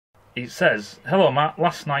It says, "Hello Matt,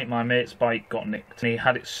 last night my mate's bike got nicked and he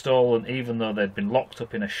had it stolen even though they'd been locked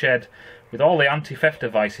up in a shed with all the anti-theft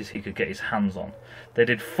devices he could get his hands on. They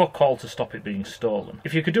did fuck all to stop it being stolen.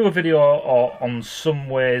 If you could do a video on some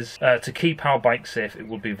ways to keep our bike safe, it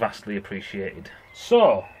would be vastly appreciated."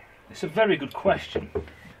 So, it's a very good question.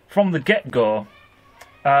 From the get-go,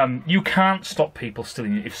 you can't stop people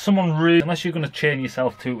stealing it. If someone really, unless you're going to chain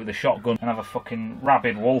yourself to it with a shotgun and have a fucking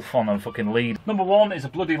rabid wolf on a fucking lead. Number one is a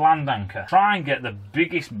bloody land anchor. Try and get the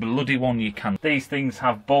biggest bloody one you can. These things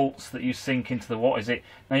have bolts that you sink into the, what is it?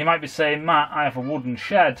 Now you might be saying, Matt, I have a wooden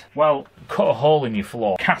shed. Well, cut a hole in your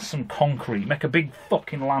floor, cast some concrete, make a big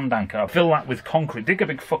fucking land anchor, fill that with concrete, dig a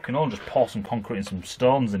big fucking hole and just pour some concrete and some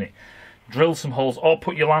stones in it. Drill some holes, or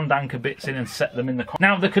put your land anchor bits in and set them in the...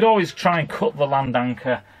 Now, they could always try and cut the land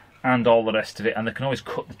anchor and all the rest of it, and they can always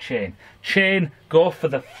cut the chain. Chain, go for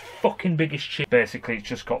the fucking biggest chain. Basically, it's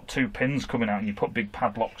just got 2 pins coming out, and you put big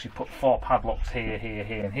padlocks, you put 4 padlocks here, here,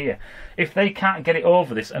 here, and here. If they can't get it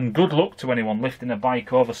over this, and good luck to anyone lifting a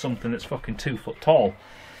bike over something that's fucking 2 foot tall,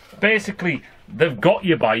 basically, they've got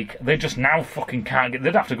your bike, they just now fucking can't get...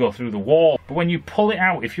 They'd have to go through the wall. But when you pull it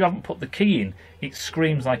out, if you haven't put the key in, it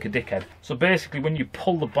screams like a dickhead. So basically, when you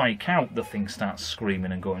pull the bike out, the thing starts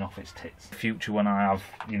screaming and going off its tits. In the future, when I have,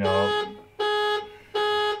 you know...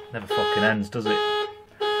 Never fucking ends, does it?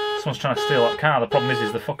 Someone's trying to steal that car, the problem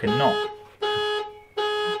is they're fucking not.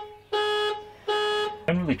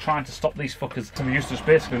 I'm really trying to stop these fuckers. So we used to just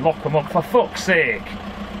basically lock them up, for fuck's sake!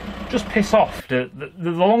 Just piss off. The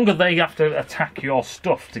longer they have to attack your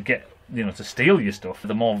stuff to get, you know, to steal your stuff,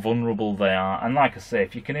 the more vulnerable they are. And like I say,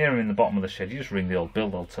 if you can hear them in the bottom of the shed, you just ring the old bill,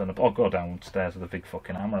 they'll turn up, or go downstairs with a big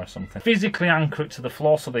fucking hammer or something. Physically anchor it to the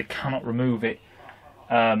floor so they cannot remove it,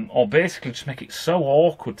 or basically just make it so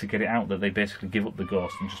awkward to get it out that they basically give up the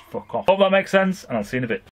ghost and just fuck off. Hope that makes sense, and I'll see you in a bit.